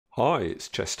Hi, it's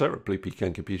Chester at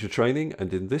Vlookup Computer Training,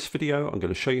 and in this video I'm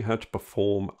going to show you how to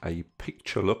perform a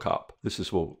picture lookup. This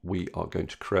is what we are going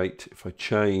to create. If I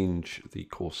change the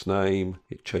course name,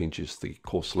 it changes the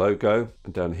course logo,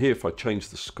 and down here if I change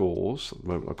the scores, at the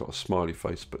moment I've got a smiley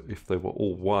face, but if they were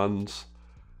all ones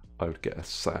I would get a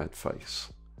sad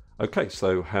face. Okay,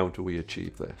 so how do we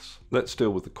achieve this? Let's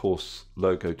deal with the course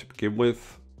logo to begin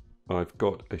with. I've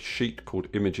got a sheet called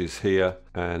images here,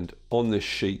 and on this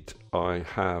sheet I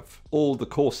have all the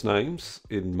course names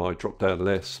in my drop-down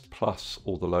list plus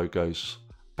all the logos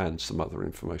and some other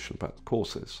information about the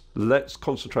courses. Let's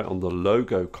concentrate on the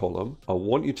logo column. I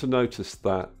want you to notice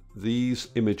that these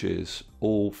images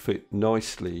all fit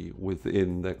nicely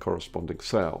within their corresponding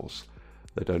cells.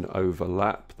 They don't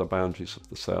overlap the boundaries of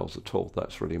the cells at all.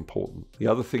 That's really important. The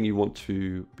other thing you want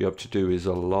to be able to do is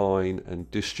align and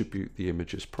distribute the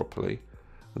images properly.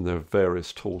 And there are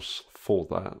various tools for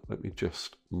that. Let me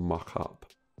just muck up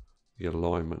the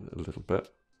alignment a little bit.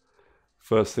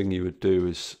 First thing you would do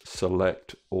is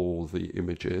select all the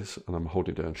images, and I'm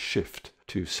holding down Shift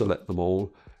to select them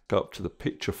all. Go up to the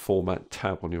Picture Format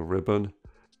tab on your ribbon.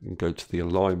 You can go to the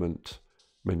Alignment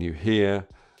menu here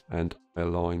and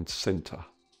Align Center.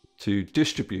 To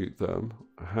distribute them,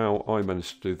 how I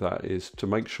managed to do that is to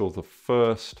make sure the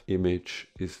first image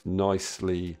is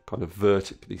nicely kind of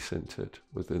vertically centered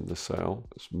within the cell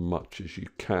as much as you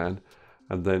can,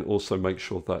 and then also make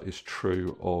sure that is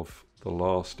true of the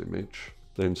last image.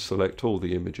 Then select all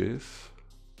the images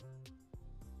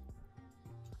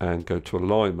and go to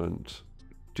Alignment,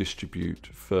 Distribute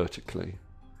Vertically.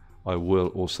 I will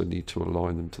also need to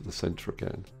align them to the center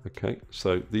again. Okay,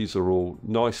 so these are all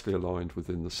nicely aligned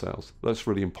within the cells. That's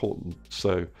really important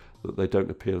so that they don't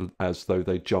appear as though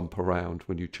they jump around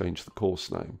when you change the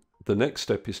course name. The next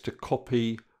step is to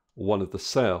copy one of the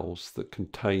cells that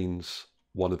contains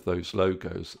one of those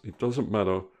logos. It doesn't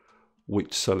matter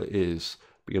which cell it is,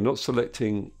 but you're not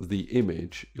selecting the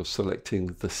image, you're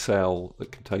selecting the cell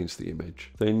that contains the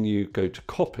image. Then you go to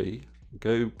Copy,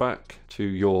 go back to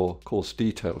your course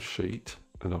details sheet,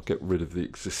 and I'll get rid of the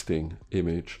existing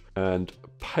image, and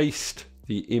paste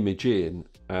the image in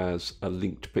as a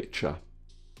linked picture.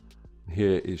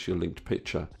 Here is your linked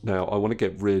picture. Now I want to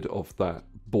get rid of that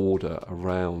border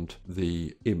around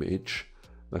the image.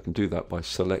 I can do that by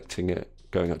selecting it,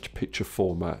 going up to Picture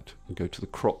Format, and go to the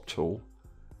Crop tool,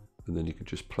 and then you can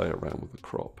just play around with the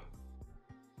crop.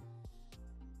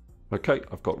 Okay,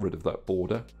 I've got rid of that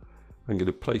border. I'm going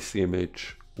to place the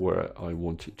image where I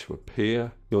want it to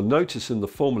appear. You'll notice in the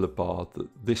formula bar that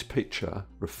this picture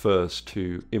refers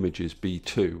to images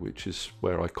B2, which is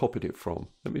where I copied it from.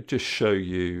 Let me just show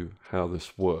you how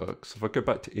this works. If I go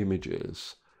back to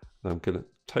images, I'm going to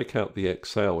take out the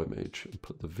Excel image and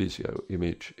put the Visio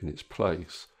image in its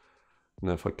place.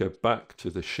 Now if I go back to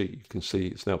the sheet, you can see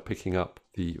it's now picking up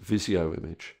the Visio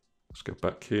image. Let's go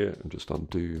back here and just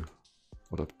undo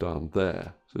what I've done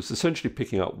there. So it's essentially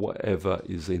picking up whatever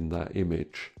is in that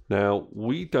image. Now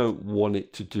we don't want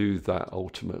it to do that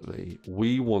ultimately.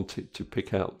 We want it to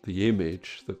pick out the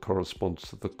image that corresponds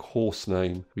to the course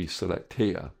name we select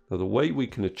here. Now the way we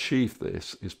can achieve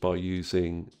this is by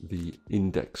using the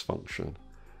index function.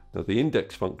 Now the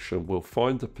index function will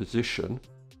find the position,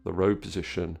 the row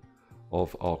position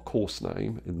of our course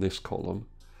name in this column,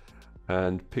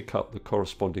 and pick up the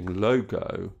corresponding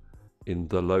logo in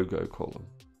the logo column.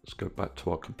 Let's go back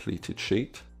to our completed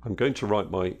sheet. I'm going to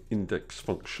write my index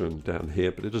function down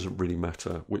here, but it doesn't really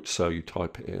matter which cell you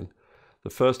type it in. The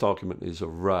first argument is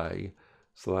array,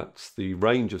 so that's the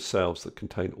range of cells that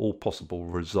contain all possible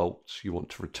results you want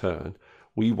to return.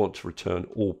 We want to return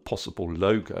all possible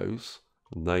logos,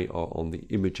 and they are on the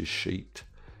images sheet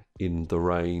in the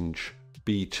range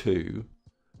B2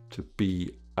 to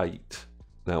B8.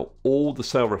 Now all the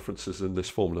cell references in this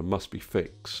formula must be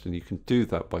fixed, and you can do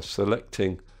that by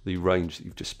selecting the range that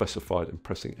you've just specified and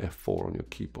pressing F4 on your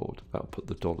keyboard. That'll put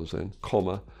the dollars in,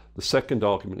 comma. The second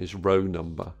argument is row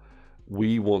number.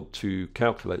 We want to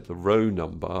calculate the row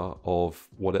number of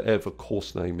whatever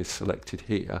course name is selected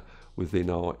here within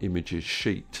our images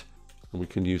sheet, and we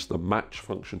can use the match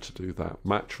function to do that.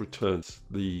 Match returns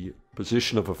the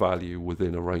position of a value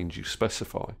within a range you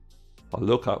specify. Our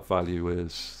lookup value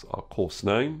is our course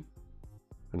name,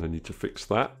 and I need to fix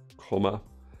that, comma,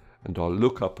 and our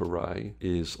lookup array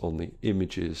is on the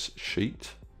images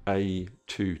sheet, A2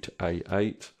 to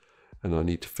A8, and I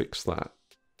need to fix that,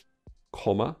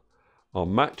 comma. Our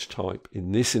match type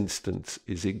in this instance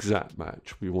is exact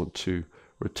match. We want to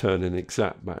return an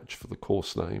exact match for the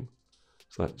course name,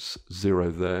 so that's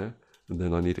 0 there. And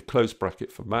then I need a close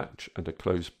bracket for match and a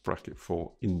close bracket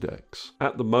for index.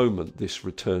 At the moment, this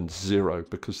returns 0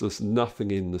 because there's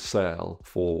nothing in the cell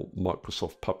for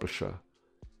Microsoft Publisher.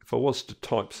 If I was to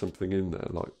type something in there,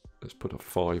 like let's put a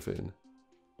 5 in,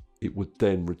 it would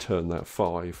then return that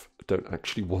 5. I don't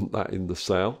actually want that in the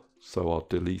cell, so I'll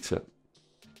delete it.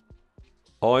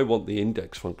 I want the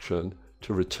index function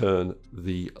to return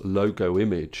the logo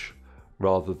image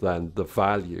rather than the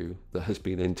value that has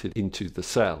been entered into the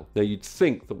cell. Now you'd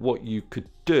think that what you could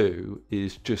do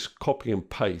is just copy and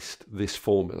paste this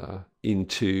formula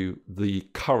into the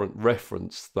current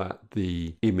reference that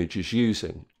the image is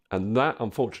using. And that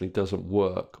unfortunately doesn't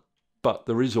work, but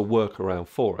there is a workaround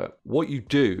for it. What you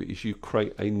do is you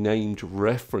create a named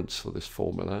reference for this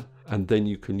formula, and then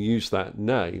you can use that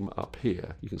name up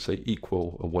here. You can say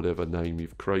equal and whatever name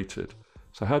you've created.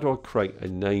 So how do I create a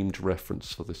named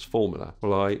reference for this formula?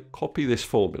 Well, I copy this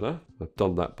formula. I've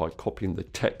done that by copying the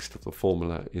text of the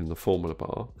formula in the formula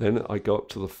bar. Then I go up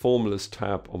to the formulas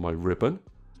tab on my ribbon,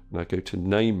 and I go to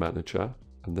name manager,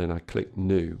 and then I click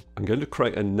new. I'm going to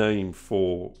create a name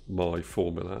for my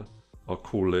formula. I'll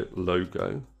call it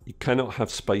logo. You cannot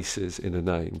have spaces in a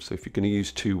name, so if you're going to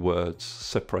use 2 words,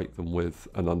 separate them with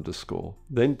an underscore.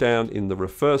 Then down in the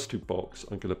refers to box,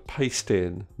 I'm going to paste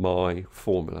in my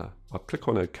formula. I'll click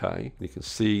on OK, and you can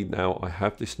see now I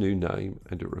have this new name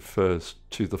and it refers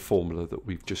to the formula that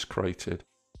we've just created.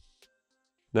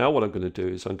 Now what I'm going to do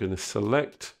is I'm going to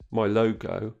select my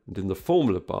logo, and in the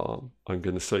formula bar I'm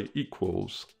going to say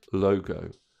equals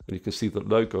logo. And you can see that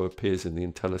logo appears in the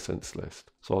IntelliSense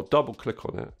list. So I'll double click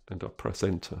on it and I'll press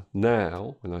enter.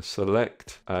 Now, when I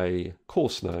select a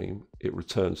course name, it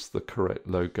returns the correct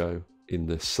logo in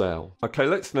this cell. Okay,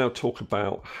 let's now talk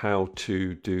about how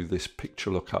to do this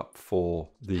picture lookup for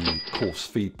the course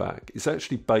feedback. It's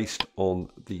actually based on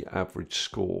the average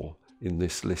score in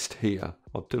this list here.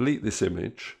 I'll delete this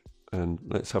image and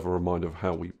let's have a reminder of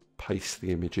how we paste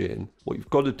the image in. What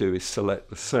you've got to do is select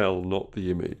the cell, not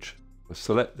the image. I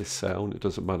select this cell, and it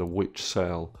doesn't matter which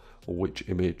cell or which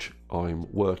image I'm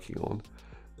working on,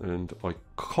 and I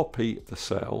copy the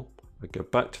cell. I go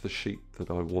back to the sheet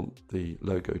that I want the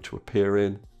logo to appear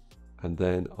in, and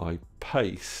then I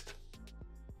paste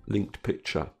linked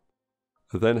picture.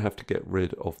 I then have to get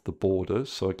rid of the borders,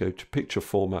 so I go to picture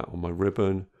format on my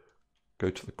ribbon, go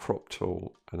to the crop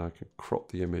tool, and I can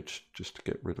crop the image just to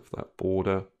get rid of that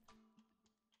border,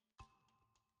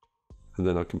 and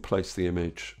then I can place the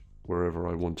image wherever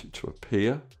I want it to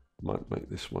appear. Might make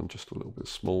this one just a little bit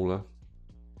smaller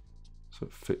so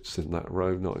it fits in that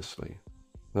row nicely.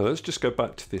 Now let's just go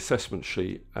back to the assessment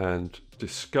sheet and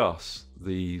discuss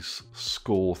these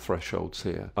score thresholds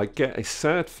here. I get a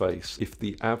sad face if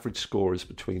the average score is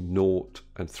between 0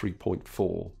 and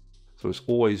 3.4. So it's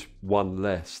always 1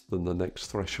 less than the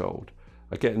next threshold.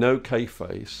 I get an OK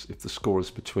face if the score is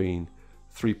between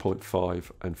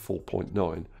 3.5 and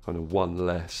 4.9, kind of 1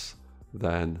 less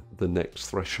than the next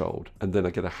threshold. And then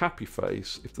I get a happy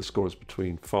face if the score is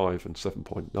between 5 and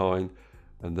 7.9,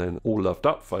 and then all loved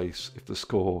up face if the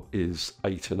score is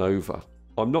 8 and over.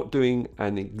 I'm not doing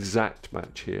an exact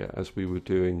match here as we were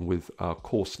doing with our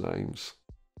course names.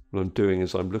 What I'm doing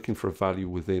is I'm looking for a value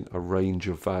within a range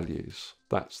of values.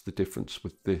 That's the difference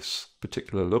with this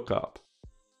particular lookup.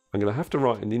 I'm going to have to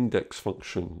write an index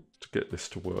function to get this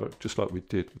to work, just like we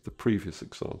did with the previous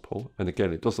example. And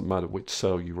again, it doesn't matter which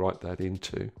cell you write that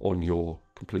into on your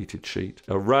completed sheet.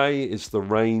 Array is the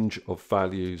range of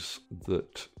values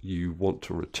that you want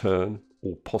to return,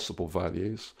 all possible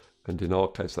values. And in our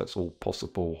case, that's all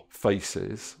possible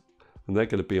faces. And they're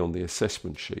going to be on the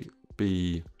assessment sheet,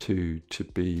 B2 to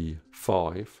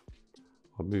B5.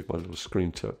 I'll move my little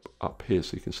screen up here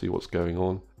so you can see what's going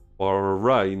on. Our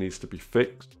array needs to be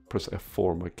fixed. Press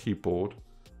F4 on my keyboard.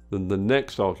 Then the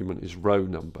next argument is row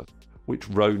number. Which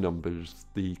row number is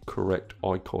the correct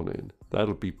icon in?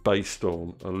 That'll be based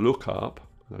on a lookup.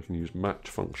 I can use match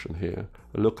function here.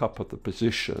 A lookup of the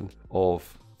position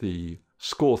of the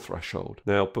score threshold.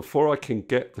 Now, before I can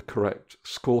get the correct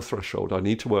score threshold, I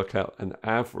need to work out an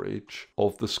average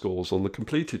of the scores on the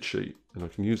completed sheet. And I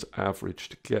can use average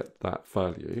to get that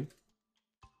value.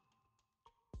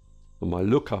 And my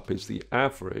lookup is the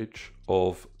average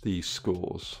of these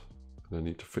scores. And I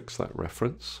need to fix that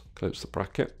reference, close the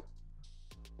bracket,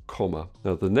 comma.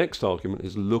 Now the next argument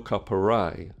is lookup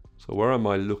array. So where am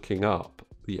I looking up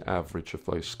the average of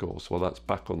those scores? Well, that's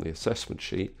back on the assessment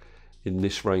sheet in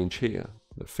this range here.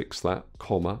 Fix that,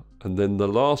 comma. And then the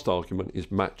last argument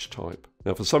is match type.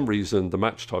 Now for some reason, the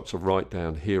match types are right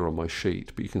down here on my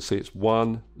sheet, but you can see it's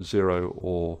 1, 0,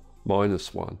 or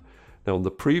 -1. Now in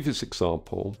the previous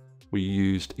example, we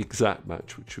used exact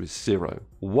match, which was 0.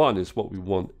 1 is what we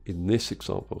want in this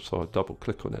example, so I double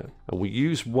click on it. And we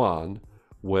use 1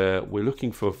 where we're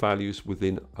looking for values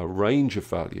within a range of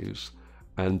values,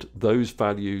 and those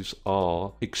values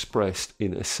are expressed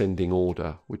in ascending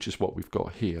order, which is what we've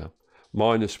got here.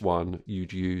 -1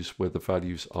 you'd use where the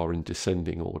values are in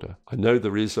descending order. I know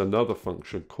there is another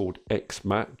function called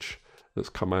xmatch that's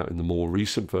come out in the more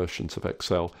recent versions of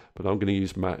Excel, but I'm going to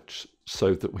use match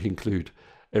so that we include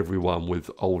everyone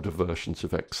with older versions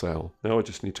of Excel. Now I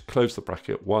just need to close the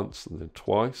bracket once and then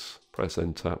twice, press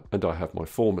enter, and I have my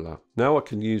formula. Now I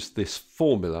can use this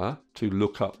formula to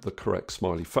look up the correct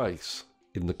smiley face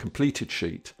in the completed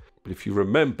sheet. But if you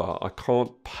remember, I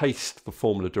can't paste the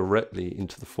formula directly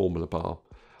into the formula bar.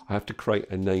 I have to create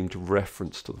a named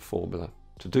reference to the formula.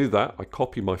 To do that, I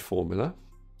copy my formula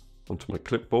onto my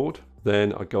clipboard.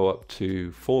 Then I go up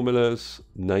to Formulas,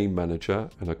 Name Manager,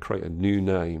 and I create a new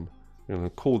name. I'm going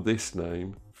to call this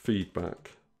name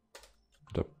Feedback.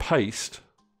 And I paste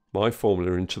my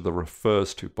formula into the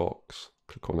refers to box.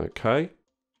 Click on OK.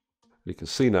 You can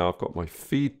see now I've got my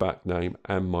feedback name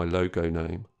and my logo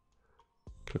name.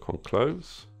 Click on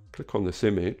Close. Click on this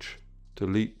image,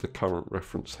 delete the current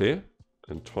reference here,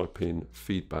 and type in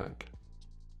feedback.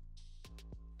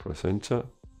 Press enter.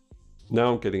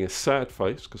 Now I'm getting a sad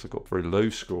face because I've got very low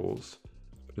scores.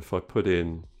 But if I put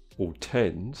in all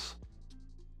 10s,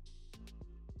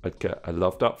 I'd get a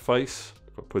loved up face.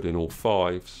 If I put in all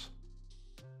 5s,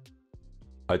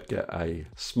 I'd get a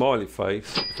smiley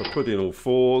face. If I put in all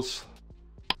 4s,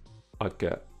 I'd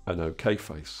get an okay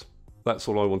face. That's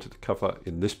all I wanted to cover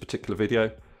in this particular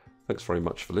video. Thanks very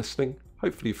much for listening.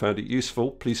 Hopefully you found it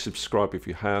useful. Please subscribe if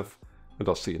you have, and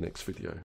I'll see you next video.